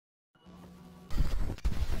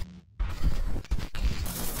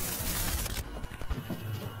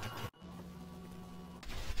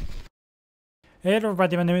Hey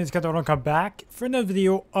everybody, my name is Cité. Welcome back for another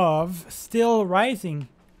video of Steelrising.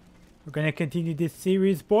 We're gonna continue this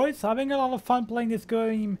series, boys. Having a lot of fun playing this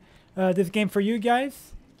game for you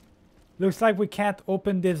guys. Looks like we can't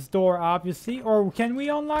open this door, obviously, or can we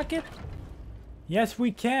unlock it? Yes, we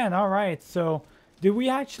can. All right. So, do we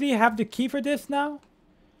actually have the key for this now?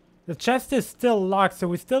 The chest is still locked, so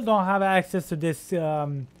we still don't have access to this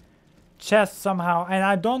chest somehow, and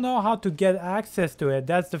I don't know how to get access to it.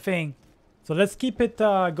 That's the thing. So let's keep it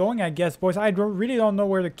going, I guess, boys. I really don't know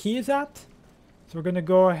where the key is at. So we're going to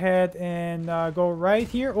go ahead and go right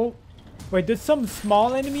here. Oh, wait, there's some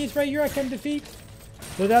small enemies right here I can defeat.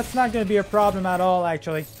 So that's not going to be a problem at all,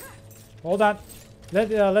 actually. Hold on.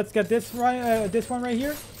 Let's get this one right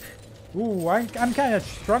here. Ooh, I'm kind of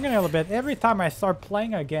struggling a little bit. Every time I start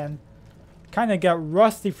playing again, kind of get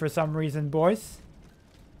rusty for some reason, boys.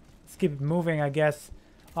 Let's keep it moving, I guess.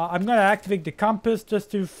 I'm going to activate the compass just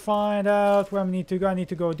to find out where I need to go. I need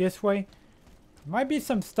to go this way. There might be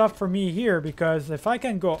some stuff for me here because if I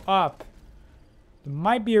can go up, there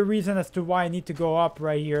might be a reason as to why I need to go up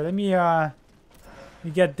right here. Let me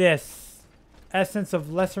get this. Essence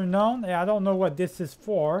of Lesser Known. Yeah, I don't know what this is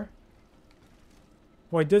for.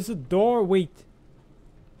 Wait, there's a door. Wait.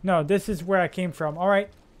 No, this is where I came from. Alright.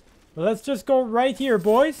 Well, let's just go right here,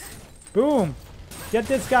 boys. Boom. Get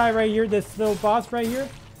this guy right here, this little boss right here.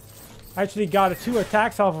 Actually got 2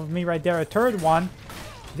 attacks off of me right there, a third one.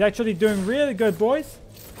 He's actually doing really good, boys.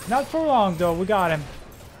 Not for long, though. We got him.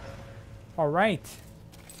 Alright.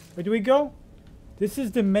 Where do we go? This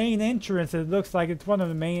is the main entrance. It looks like it's one of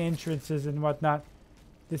the main entrances and whatnot.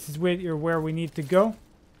 This is where we need to go.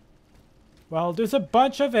 Well, there's a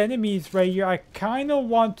bunch of enemies right here. I kind of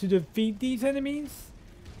want to defeat these enemies.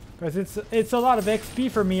 Because it's a lot of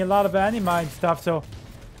XP for me, a lot of anima and stuff, so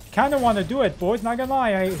kind of want to do it, boys. Not gonna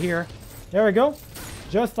lie here. There we go.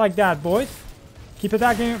 Just like that, boys. Keep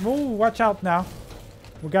attacking. Ooh, watch out now.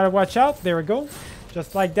 We gotta watch out. There we go.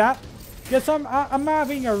 Just like that. Guess I'm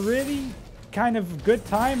having a really kind of good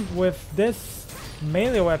time with this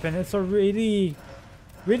melee weapon. It's a really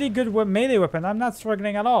good melee weapon. I'm not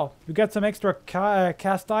struggling at all. We got some extra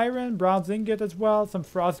cast iron, bronze ingot as well, some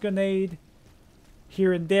frost grenade.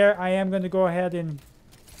 Here and there, I am going to go ahead and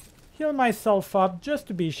heal myself up just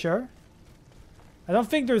to be sure. I don't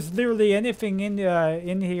think there's literally anything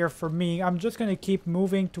in here for me. I'm just going to keep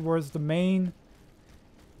moving towards the main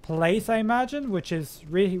place, I imagine, which is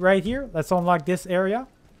right here. Let's unlock this area.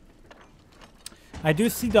 I do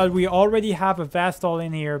see that we already have a Vastal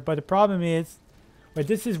in here, but the problem is, but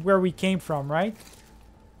this is where we came from, right?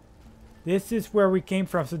 This is where we came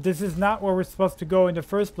from, so this is not where we're supposed to go in the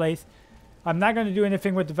first place. I'm not going to do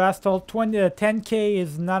anything with the Vastal. 10k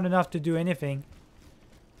is not enough to do anything.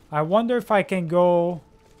 I wonder if I can go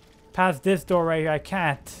past this door right here. I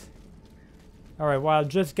can't. Alright, well, I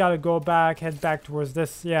just got to go back, head back towards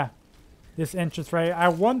this, yeah. This entrance right here. I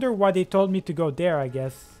wonder why they told me to go there, I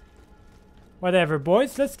guess. Whatever,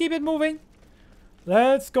 boys. Let's keep it moving.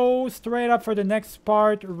 Let's go straight up for the next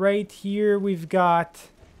part. Right here, we've got...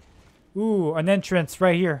 Ooh, an entrance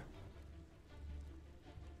right here.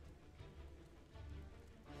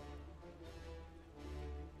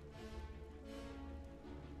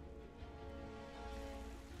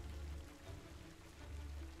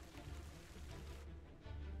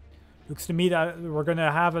 Looks to me that we're going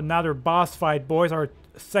to have another boss fight, boys. Our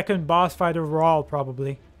second boss fight overall,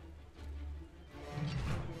 probably.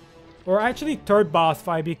 Or actually third boss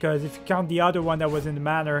fight, because if you count the other one that was in the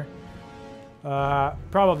manor,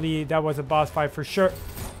 probably that was a boss fight for sure.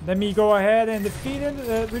 Let me go ahead and defeat him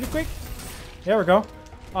really quick. There we go.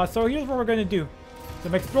 So here's what we're going to do.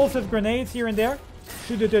 Some explosive grenades here and there.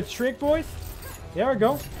 Should do the trick, boys. There we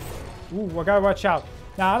go. Ooh, we got to watch out.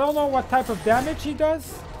 Now, I don't know what type of damage he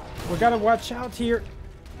does. We gotta watch out here.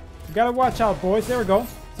 We gotta watch out, boys. There we go.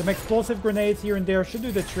 Some explosive grenades here and there should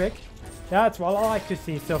do the trick. That's what I like to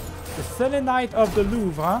see. So, the Selenite of the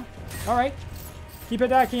Louvre, huh? Alright. Keep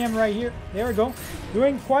attacking him right here. There we go.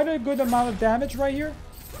 Doing quite a good amount of damage right here.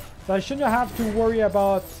 So, I shouldn't have to worry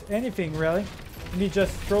about anything, really. Let me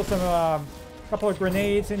just throw some, couple of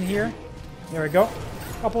grenades in here. There we go.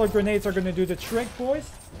 A couple of grenades are gonna do the trick, boys.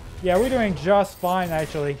 Yeah, we're doing just fine,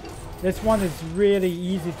 actually. This one is really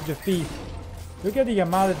easy to defeat. Look at the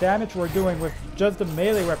amount of damage we're doing with just the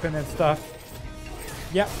melee weapon and stuff.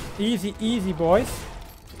 Yeah, easy, easy, boys.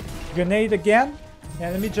 Grenade again.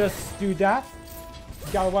 And let me just do that.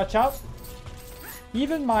 Gotta watch out.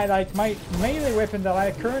 Even my melee weapon that I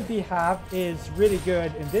currently have is really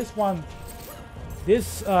good. And this one,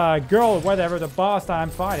 this girl, whatever, the boss that I'm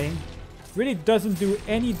fighting, really doesn't do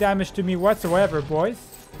any damage to me whatsoever, boys.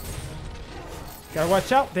 Gotta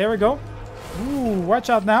watch out. There we go. Ooh, watch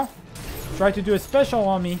out now. Try to do a special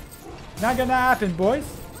on me. Not gonna happen, boys.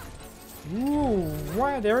 Ooh,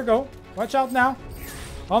 what? There we go. Watch out now.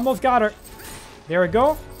 Almost got her. There we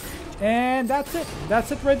go. And that's it.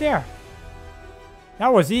 That's it right there.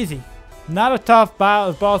 That was easy. Not a tough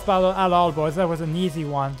boss battle at all, boys. That was an easy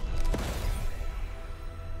one.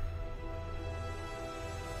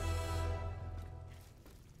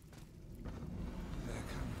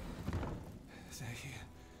 They're here.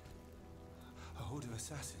 A horde of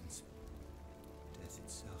assassins. Death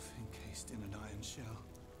itself encased in an iron shell.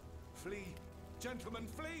 Flee! Gentlemen,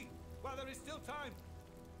 flee! While there is still time!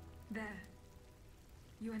 There.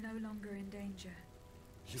 You are no longer in danger.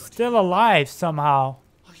 Still alive somehow.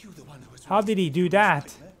 Are you the one who was How did he do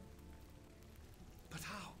that? But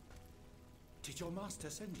how? Did your master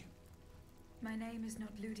send you? My name is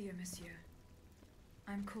not Ludia, monsieur.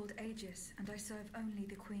 I'm called Aegis, and I serve only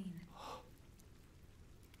the Queen.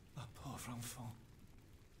 A pauvre enfant.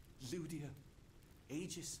 Ludia.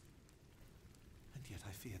 Aegis. And yet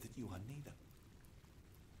I fear that you are neither.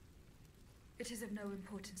 It is of no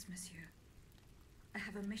importance, monsieur. I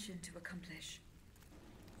have a mission to accomplish.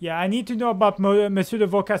 Yeah, I need to know about Monsieur de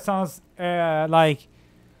Vaucanson's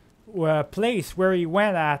place where he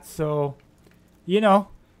went at. So, you know,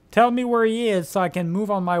 tell me where he is so I can move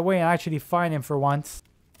on my way and actually find him for once.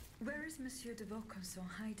 Where is Monsieur de Vaucanson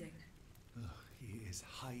hiding? He is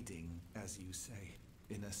hiding, as you say,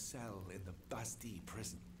 in a cell in the Bastille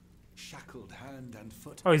prison, shackled hand and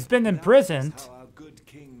foot. Oh, he's been imprisoned. That is how our good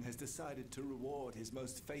king has decided to reward his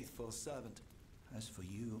most faithful servant. As for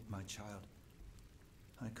you, my child,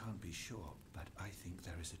 I can't be sure, but I think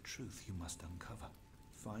there is a truth you must uncover.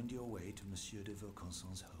 Find your way to Monsieur de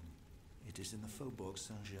Vaucanson's home. It is in the Faubourg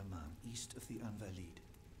Saint-Germain, east of the Invalides.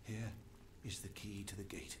 Here is the key to the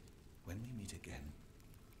gate. When we meet again,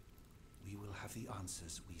 we will have the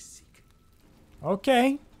answers we seek.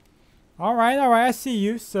 Okay. Alright, I see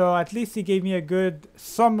you. So at least he gave me a good,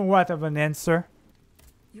 somewhat of an answer.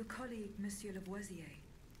 Your colleague, Monsieur Lavoisier.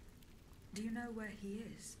 Do you know where he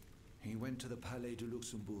is? He went to the Palais de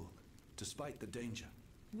Luxembourg, despite the danger.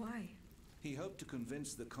 Why? He hoped to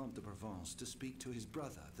convince the Comte de Provence to speak to his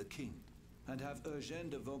brother, the king, and have Eugène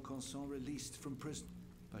de Vaucanson released from prison.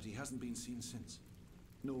 But he hasn't been seen since,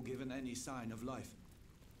 nor given any sign of life.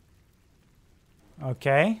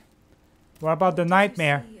 Okay. What about the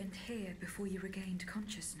nightmare? What did you see and hear before you regained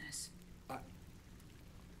consciousness?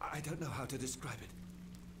 I don't know how to describe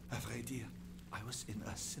it. À vrai dire, I was in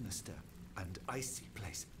a sinister and icy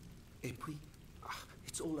place. Et puis,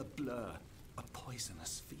 it's all a blur, a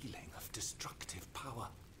poisonous feeling of destructive power.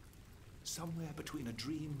 Somewhere between a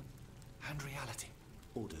dream and reality.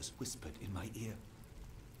 Orders whispered in my ear.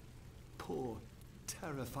 Poor,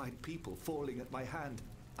 terrified people falling at my hand.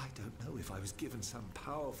 I don't know if I was given some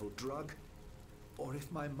powerful drug, or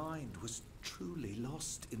if my mind was truly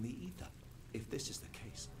lost in the ether. If this is the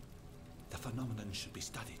case, the phenomenon should be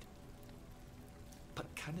studied.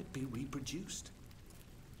 But can it be reproduced?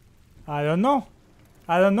 I don't know.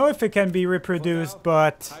 I don't know if it can be reproduced,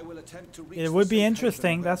 but it would be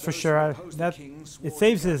interesting, that's for sure. That it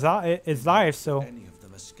saves his life, so. Any of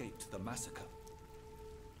them escaped the massacre.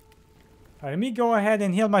 Let me go ahead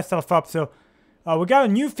and heal myself up. So, we got a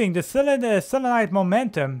new thing, the selenite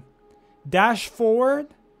momentum. Dash forward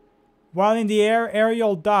while in the air,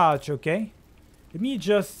 aerial dodge, okay? Let me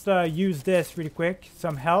just use this really quick.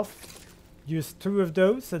 Some health. Use 2 of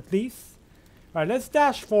those at least. Alright, let's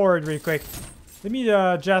dash forward really quick. Let me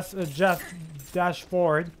just dash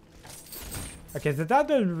forward. Okay, so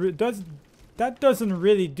that doesn't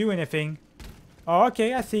really do anything. Oh,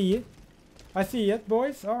 okay, I see it. I see it,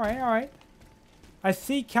 boys. Alright. I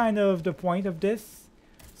see kind of the point of this.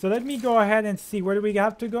 So let me go ahead and see. Where do we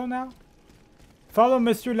have to go now? Follow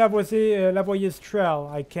Mr. Lavoisier's trail.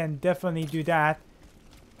 I can definitely do that.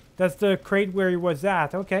 That's the crate where he was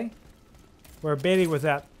at. Okay. Where Baily was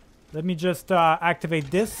at. Let me just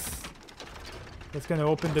activate this. That's going to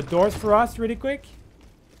open the doors for us really quick.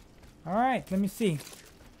 Alright, let me see.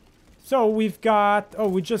 So we've got... Oh,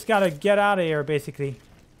 we just got to get out of here, basically.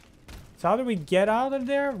 So how do we get out of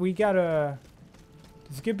there? We got to...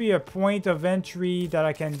 This could be a point of entry that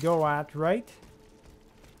I can go at, right?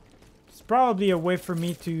 It's probably a way for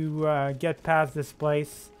me to get past this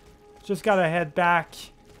place. Just got to head back.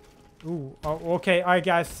 Ooh, oh, okay. Alright,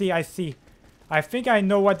 guys, I see. I think I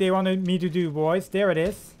know what they wanted me to do, boys. There it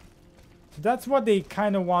is. So that's what they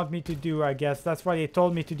kind of want me to do, I guess. That's why they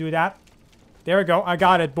told me to do that. There we go. I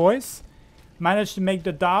got it, boys. Managed to make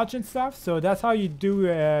the dodge and stuff. So that's how you do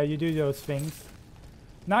those things.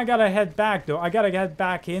 Now I gotta head back, though. I gotta get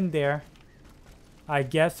back in there. I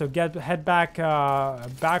guess. So head back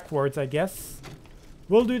backwards, I guess.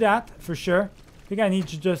 We'll do that for sure. I think I need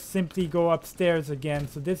to just simply go upstairs again.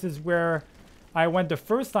 So this is where I went the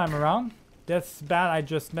first time around. That's bad. I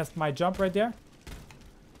just messed my jump right there.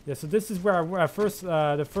 Yeah, so this is where the first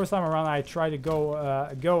time around I tried to go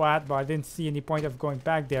at, but I didn't see any point of going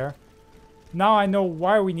back there. Now I know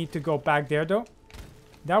why we need to go back there, though.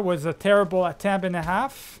 That was a terrible attempt and a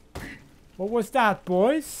half. What was that,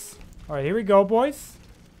 boys? All right, here we go, boys.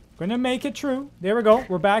 Gonna make it through. There we go.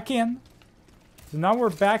 We're back in. So now we're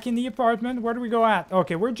back in the apartment. Where do we go at?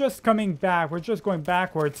 Okay, we're just coming back. We're just going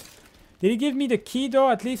backwards. Did he give me the key, though,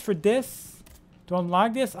 at least for this? To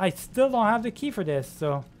unlock this? I still don't have the key for this,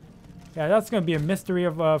 so... yeah, that's gonna be a mystery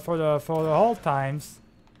of for the whole times.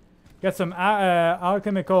 Got some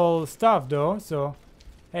alchemical stuff, though, so...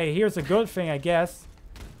 hey, here's a good thing, I guess.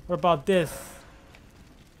 What about this?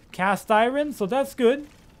 Cast iron, so that's good.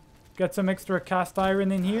 Got some extra cast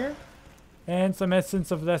iron in here. And some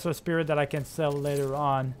essence of lesser spirit that I can sell later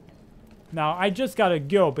on. Now, I just gotta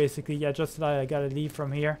go, basically. Yeah, just I gotta leave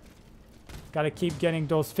from here. Gotta keep getting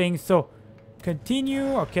those things. So,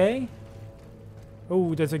 continue, okay.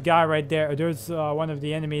 Oh, there's a guy right there. There's one of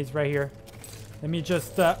the enemies right here. Let me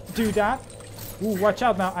just do that. Ooh, watch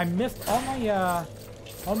out now. I missed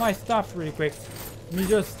all my stuff really quick. Let me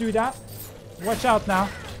just do that. Watch out now.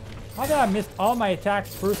 How did I miss all my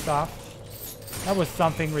attacks first off? That was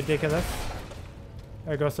something ridiculous.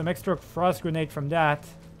 There we go. Some extra frost grenade from that.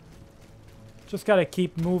 Just gotta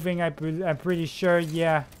keep moving. I'm pretty sure.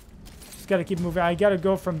 Yeah. Just gotta keep moving. I gotta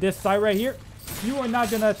go from this side right here. You are not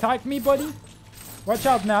gonna attack me, buddy. Watch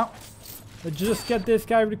out now. Let's just get this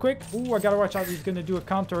guy really quick. Ooh, I gotta watch out. He's gonna do a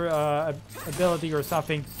counter ability or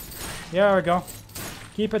something. There we go.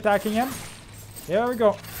 Keep attacking him. There we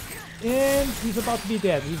go. And he's about to be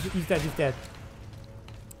dead. He's dead. He's dead.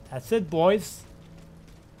 That's it, boys.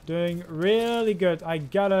 Doing really good. I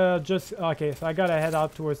gotta just... okay, so I gotta head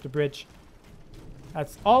out towards the bridge.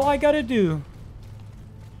 That's all I gotta do.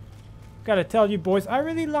 Gotta tell you, boys, I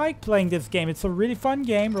really like playing this game. It's a really fun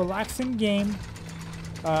game, relaxing game.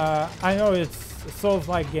 I know it's a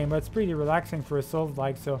Souls-like game, but it's pretty relaxing for a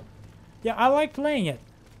Souls-like, so... yeah, I like playing it.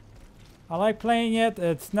 I like playing it.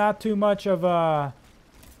 It's not too much of a...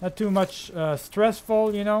 not too much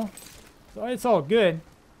stressful, you know? So it's all good.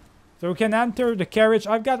 So we can enter the carriage.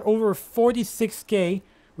 I've got over 46k,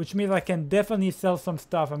 which means I can definitely sell some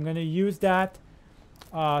stuff. I'm going to use that.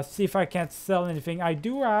 See if I can't sell anything. I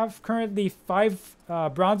do have currently 5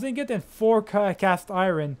 bronze ingot and 4 cast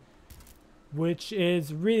iron, which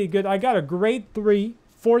is really good. I got a grade 3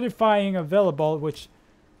 fortifying available, which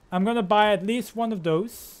I'm going to buy at least one of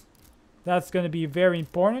those. That's going to be very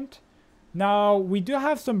important. Now, we do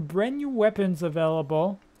have some brand new weapons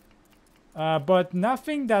available. But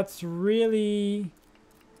nothing that's really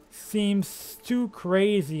seems too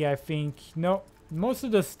crazy, I think. No, most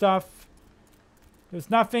of the stuff, there's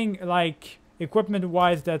nothing like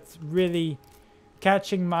equipment-wise that's really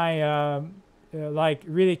catching my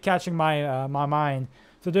my mind.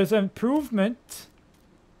 So there's improvement.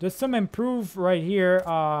 There's some improve right here,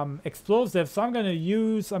 explosives. So I'm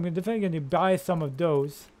definitely gonna buy some of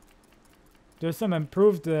those. There's some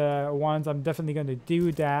improved ones. I'm definitely gonna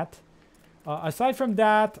do that. Aside from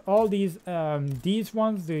that, all these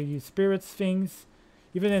ones, the spirits things,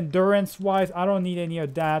 even endurance-wise, I don't need any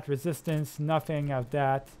of that. Resistance, nothing of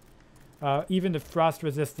that. Even the frost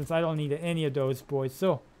resistance, I don't need any of those, boys.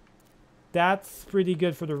 So, that's pretty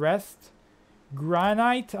good for the rest.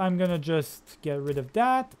 Granite, I'm gonna just get rid of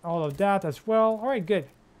that. All of that as well. Alright, good.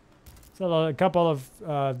 So, a couple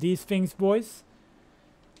of these things, boys.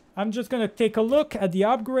 I'm just gonna take a look at the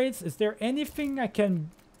upgrades. Is there anything I can...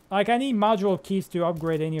 like, I need module keys to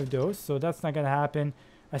upgrade any of those, so that's not going to happen.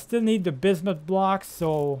 I still need the bismuth blocks,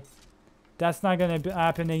 so that's not going to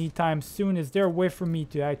happen anytime soon. Is there a way for me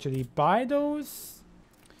to actually buy those?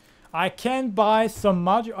 I can buy some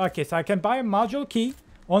module... okay, so I can buy a module key.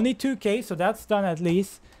 Only 2k, so that's done at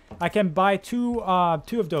least. I can buy two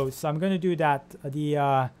of those, so I'm going to do that.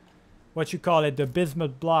 The, what you call it, the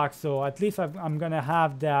bismuth block, so at least I'm going to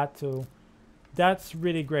have that, so... that's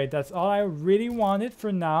really great. That's all I really wanted for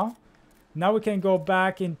now. Now we can go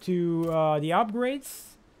back into the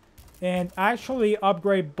upgrades and actually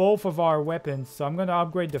upgrade both of our weapons. So I'm going to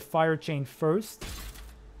upgrade the fire chain first.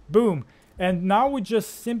 Boom. And now we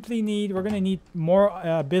just simply need, we're going to need more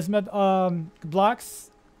bismuth blocks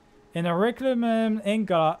and a requiem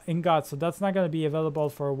ingot. So that's not going to be available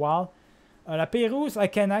for a while. La Pérouse, I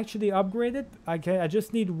can actually upgrade it. I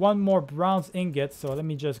just need one more bronze ingot. So let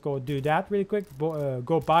me just go do that really quick.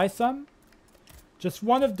 Go buy some. Just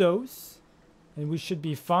one of those. And we should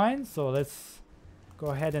be fine. So let's go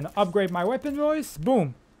ahead and upgrade my weapon, boys.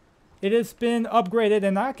 Boom. It has been upgraded,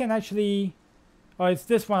 and I can actually... Oh, it's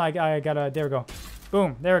this one I gotta... There we go.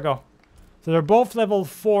 Boom. There we go. So they're both level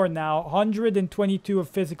 4 now. 122 of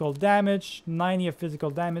physical damage. 90 of physical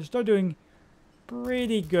damage. They're doing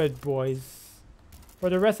pretty good, boys. For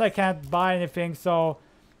the rest, I can't buy anything. So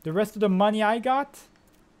the rest of the money I got,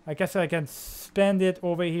 I guess I can spend it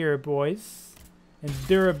over here, boys. And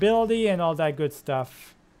durability and all that good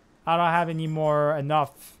stuff. I don't have any more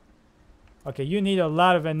enough. Okay, you need a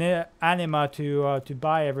lot of anima to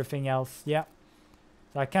buy everything else. Yeah.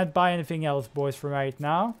 So I can't buy anything else, boys, for right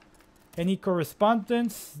now. Any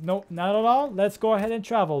correspondence? No, not at all. Let's go ahead and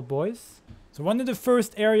travel, boys. So one of the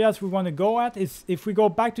first areas we want to go at is if we go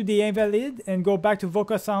back to the Invalides and go back to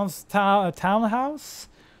Vaucassan's townhouse.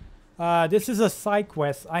 This is a side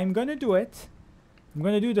quest. I'm going to do it. I'm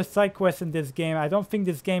going to do the side quest in this game. I don't think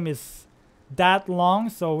this game is that long,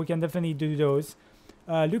 so we can definitely do those.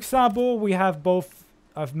 Luxembourg, we have both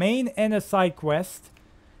a main and a side quest.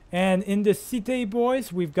 And in the Cité,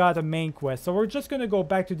 boys, we've got a main quest. So we're just going to go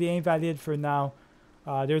back to the Invalides for now.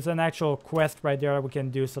 There's an actual quest right there that we can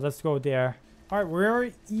do. So let's go there. All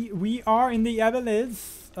right, we are in the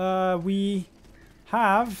Invalides. We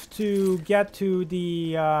have to get to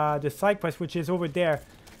the side quest, which is over there.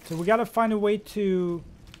 So we got to find a way to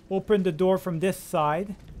open the door from this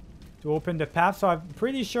side. To open the path. So I'm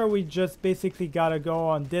pretty sure we just basically got to go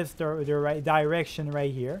on this the right direction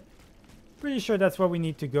right here. Pretty sure that's where we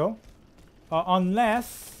need to go.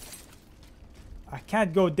 Unless I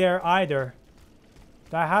can't go there either.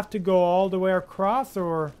 Do I have to go all the way across,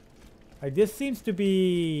 or like this seems to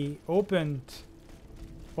be open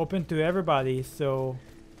to everybody, so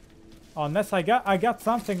unless I got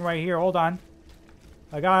something right here. Hold on.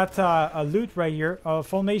 I got a loot right here. A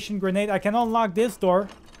formation grenade. I can unlock this door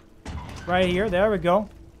right here. There we go.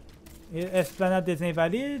 Esplanade des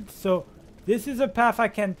Invalides. So this is a path I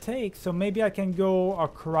can take, so maybe I can go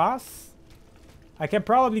across. I can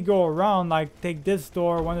probably go around, like take this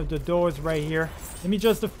door, one of the doors right here. Let me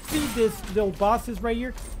just defeat these little bosses right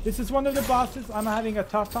here. This is one of the bosses I'm having a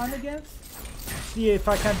tough time against. See if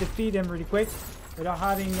I can defeat him really quick without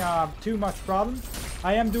having too much problems.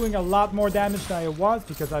 I am doing a lot more damage than I was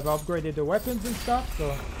because I've upgraded the weapons and stuff,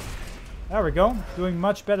 so there we go. Doing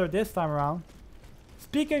much better this time around.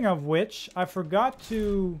 Speaking of which, I forgot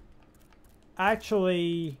to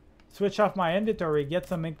actually switch off my inventory, get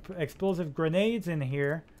some explosive grenades in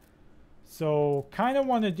here. So kind of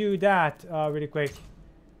want to do that really quick.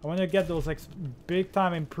 I want to get those big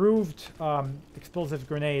time improved explosive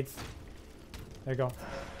grenades. There you go.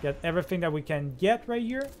 Get everything that we can get right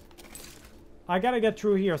here. I gotta get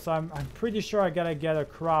through here, so I'm pretty sure I gotta get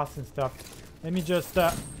across and stuff. Let me just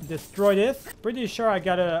destroy this. Pretty sure I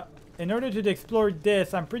gotta, in order to explore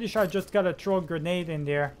this, I'm pretty sure I just gotta throw a grenade in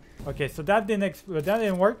there. Okay, so that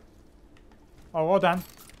didn't work. Oh, hold on.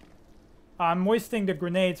 I'm wasting the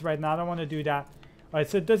grenades right now. I don't want to do that. Alright,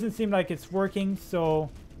 so it doesn't seem like it's working, so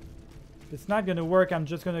if it's not gonna work, I'm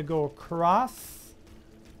just gonna go across.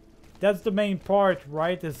 That's the main part,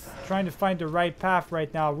 right? Is trying to find the right path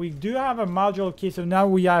right now. We do have a module key, so now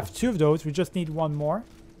we have 2 of those. We just need 1 more.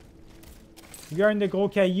 We are in the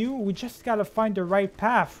Gros Caillou. We just gotta find the right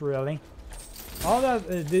path, really. All that,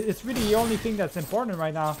 it's really the only thing that's important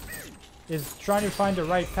right now, is trying to find the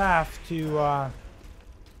right path to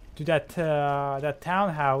that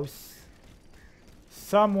townhouse,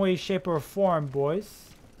 some way, shape, or form, boys.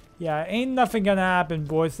 Yeah, ain't nothing gonna happen,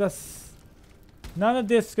 boys. None of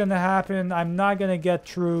this is gonna happen. I'm not gonna get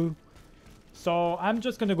through. So I'm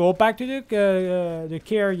just gonna go back to the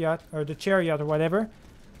chariot or whatever.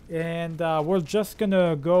 And we're just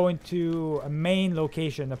gonna go into a main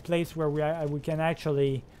location, a place where we can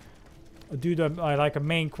actually do the like a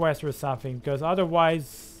main quest or something, because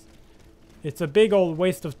otherwise it's a big old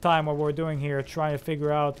waste of time what we're doing here, trying to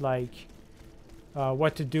figure out like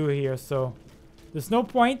what to do here. So there's no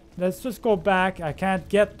point. Let's just go back. I can't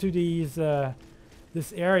get to these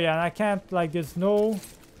this area, and I can't, like, there's no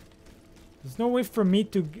way for me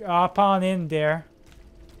to hop on in there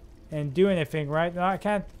and do anything, right? No, I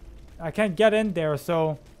can't get in there,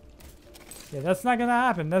 so yeah, that's not gonna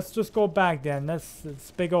happen. Let's just go back then. It's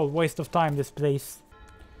a big old waste of time, this place.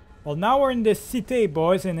 Well, now we're in the Cité,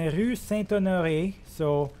 boys, in the Rue Saint-Honoré,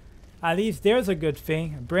 so at least there's a good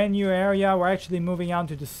thing. A brand new area. We're actually moving on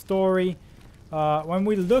to the story. When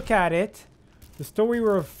we look at it, the story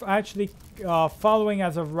we're actually following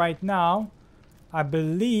as of right now, I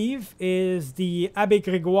believe, is the Abé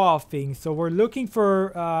Grégoire thing. So we're looking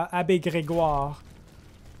for Abé Grégoire.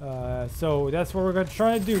 So that's what we're going to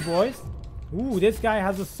try to do, boys. Ooh, this guy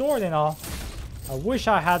has a sword and all. I wish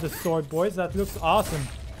I had a sword, boys. That looks awesome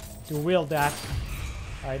to wield that.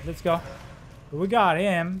 Alright, let's go. We got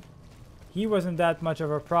him. He wasn't that much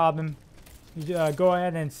of a problem. Go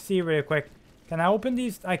ahead and see really quick. Can I open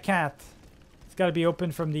these? I can't. It's got to be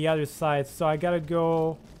open from the other side. So I got to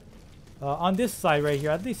go on this side right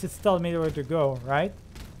here. At least it's telling me where to go, right?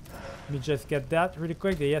 Let me just get that really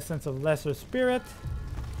quick. The essence of lesser spirit.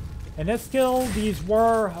 And let's kill these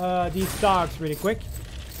dogs really quick.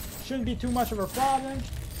 Shouldn't be too much of a problem.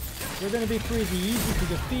 They're going to be pretty easy to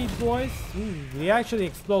defeat, boys. Ooh, they actually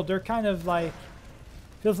explode. They're kind of like...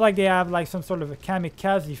 Feels like they have like some sort of a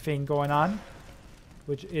kamikaze thing going on.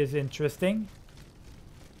 Which is interesting.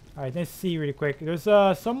 Alright, let's see really quick. There's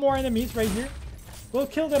some more enemies right here. We'll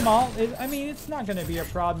kill them all. I mean, it's not going to be a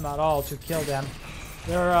problem at all to kill them.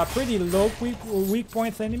 They're pretty low weak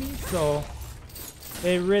points enemies, so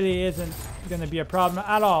it really isn't going to be a problem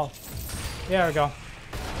at all. There we go.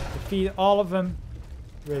 Defeat all of them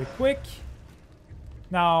really quick.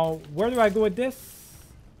 Now, where do I go with this?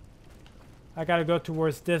 I got to go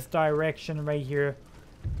towards this direction right here,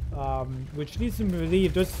 which leads to me to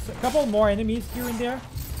leave. There's a couple more enemies here and there,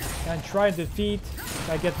 and try to defeat.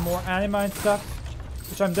 I get more anima and stuff,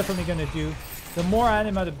 which I'm definitely going to do. The more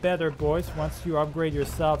anima, the better, boys. Once you upgrade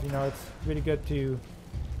yourself, you know, it's really good to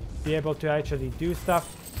be able to actually do stuff.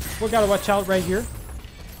 We gotta watch out right here.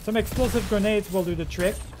 Some explosive grenades will do the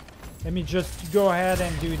trick. Let me just go ahead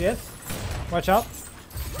and do this. Watch out.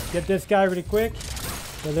 Get this guy really quick.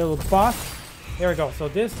 The little boss. There we go. So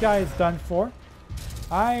this guy is done for.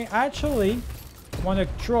 I actually want to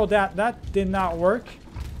throw that. That did not work.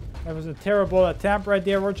 That was a terrible attempt right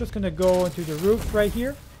there. We're just gonna go into the roof right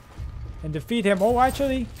here and defeat him. Oh,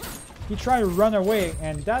 actually, he tried to run away,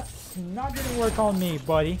 and that's not gonna work on me,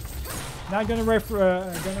 buddy. Not gonna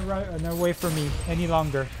run away from me any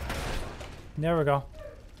longer. There we go.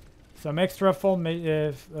 Some extra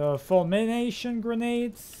fulmination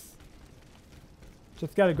grenades.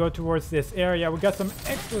 Just gotta go towards this area. We got some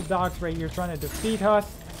extra dogs right here trying to defeat us.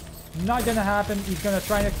 Not gonna happen. He's gonna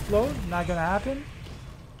try and explode. Not gonna happen.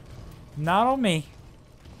 Not on me.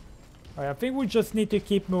 Alright, I think we just need to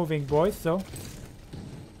keep moving, boys. So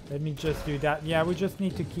let me just do that. Yeah, we just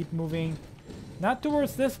need to keep moving. Not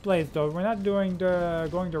towards this place though. We're not going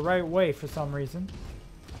the right way for some reason.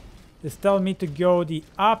 It's telling me to go the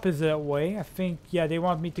opposite way. I think, yeah, they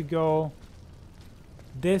want me to go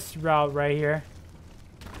this route right here,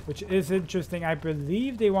 which is interesting. I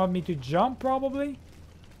believe they want me to jump probably.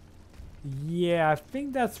 Yeah, I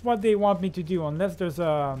think that's what they want me to do, unless there's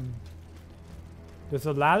a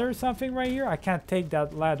ladder or something right here. I can't take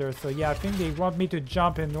that ladder, so yeah, I think they want me to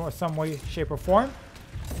jump in some way, shape, or form.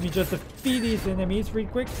 Let me just defeat these enemies real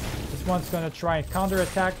quick. This one's gonna try and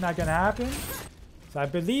counterattack. Not gonna happen. So I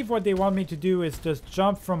believe what they want me to do is just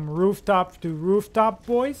jump from rooftop to rooftop,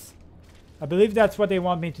 boys. I believe that's what they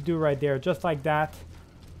want me to do right there, just like that.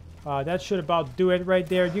 That should about do it right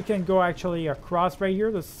there. You can go actually across right here.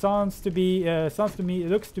 It looks to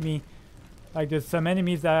me like there's some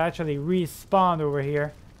enemies that actually respawn over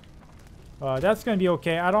here. That's gonna be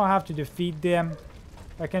okay. I don't have to defeat them.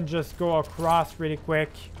 I can just go across really quick.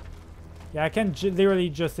 Yeah, I can literally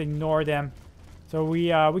just ignore them. So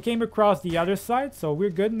we came across the other side, so we're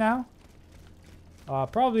good now.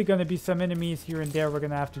 Probably gonna be some enemies here and there we're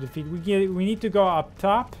gonna have to defeat. We need to go up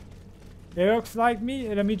top. It looks like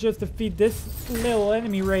me. Let me just defeat this little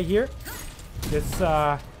enemy right here. This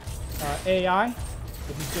AI.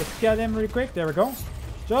 Let me just get him really quick. There we go.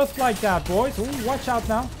 Just like that, boys. Ooh, watch out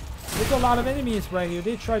now. There's a lot of enemies right here.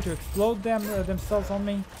 They try to explode themselves on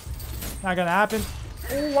me. Not gonna happen.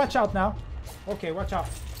 Oh, watch out now. Okay, watch out.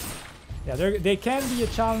 Yeah, they can be a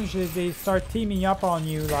challenge if they start teaming up on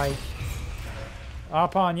you, like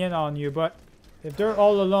on you. But if they're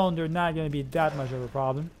all alone, they're not gonna be that much of a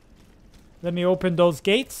problem. Let me open those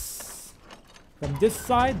gates from this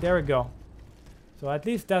side. There we go. So at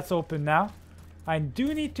least that's open now. I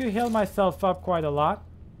do need to heal myself up quite a lot.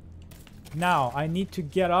 Now, I need to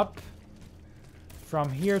get up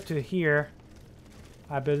from here to here.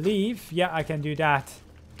 I believe. Yeah, I can do that.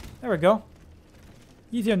 There we go.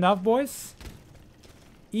 Easy enough, boys.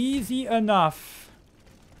 Easy enough.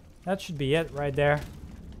 That should be it right there.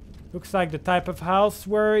 Looks like the type of house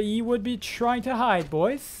where he would be trying to hide,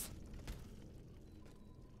 boys.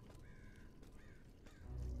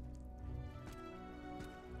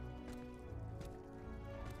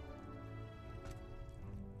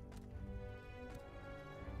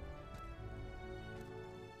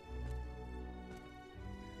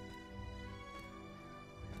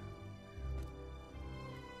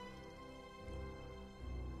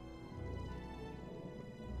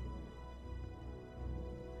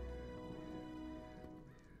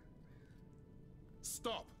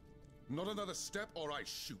 Not another step or I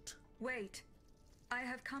shoot. Wait. I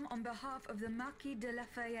have come on behalf of the Marquis de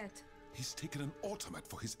Lafayette. He's taken an automat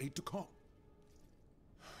for his aide-de-camp.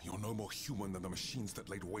 You're no more human than the machines that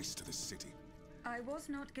laid waste to this city. I was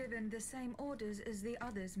not given the same orders as the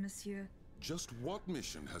others, monsieur. Just what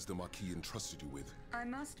mission has the Marquis entrusted you with? I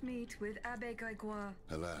must meet with Abé Grégoire.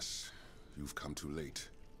 Alas, you've come too late.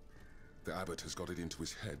 The abbot has got it into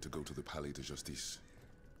his head to go to the Palais de Justice.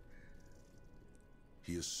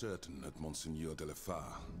 He is certain that Monseigneur de la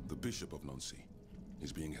Fare, the Bishop of Nancy,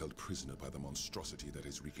 is being held prisoner by the monstrosity that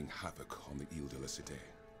is wreaking havoc on the Ile de la Cité.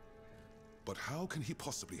 But how can he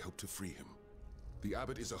possibly hope to free him? The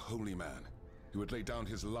abbot is a holy man who would lay down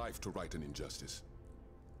his life to right an injustice.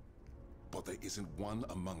 But there isn't one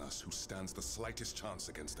among us who stands the slightest chance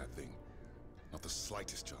against that thing. Not the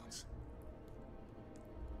slightest chance.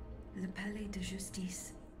 Le Palais de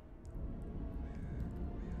Justice.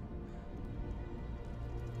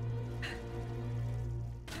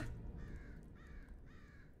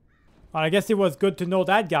 Well, I guess it was good to know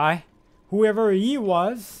that guy. Whoever he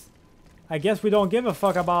was, I guess we don't give a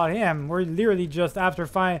fuck about him. We're literally just after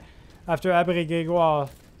Abé Grégoire.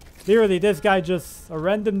 Literally, this guy just a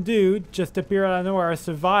random dude, just appeared out of nowhere, a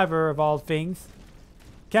survivor of all things.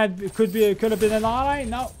 Could have been an ally?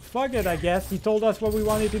 No, fuck it, I guess. He told us what we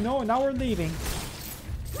wanted to know, and now we're leaving.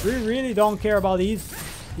 We really don't care about these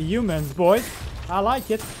humans, boys. I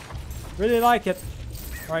like it. Really like it.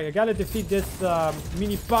 Alright, I gotta defeat this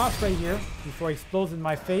mini boss right here before he explodes in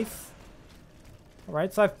my face.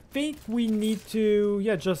 Alright, so I think we need to,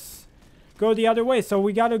 yeah, just go the other way. So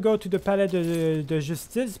we gotta go to the Palais de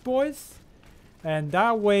Justice, boys. And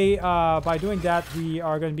that way, by doing that, we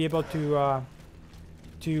are gonna be able to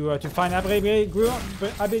find Abé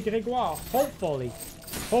Grégoire. Hopefully.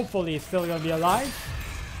 Hopefully he's still gonna be alive.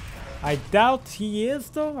 I doubt he is,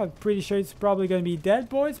 though. I'm pretty sure he's probably gonna be dead,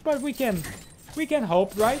 boys. But we can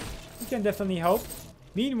hope, right? We can definitely hope.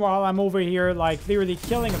 Meanwhile, I'm over here, like, literally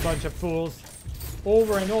killing a bunch of fools.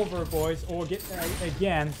 Over and over, boys. Or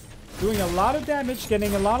again. Doing a lot of damage,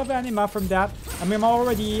 getting a lot of anima from that. I mean, I'm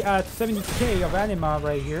already at 70k of anima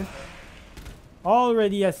right here.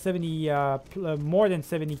 Already at 70, more than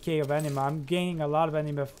 70k of anima. I'm gaining a lot of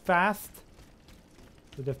anima fast.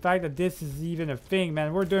 But the fact that this is even a thing,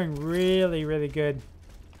 man, we're doing really, really good.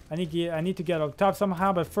 I need to get up top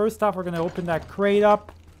somehow, but first off, we're gonna open that crate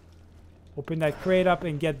up. Open that crate up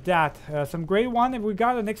and get that. Some grade 1, and we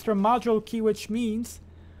got an extra module key, which means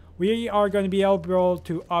we are going to be able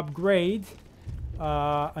to upgrade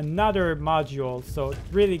another module. So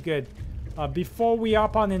really good. Before we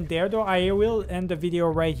hop on in there, though, I will end the video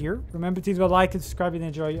right here. Remember to leave a like and subscribe and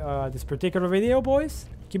enjoy this particular video, boys.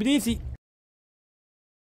 Keep it easy.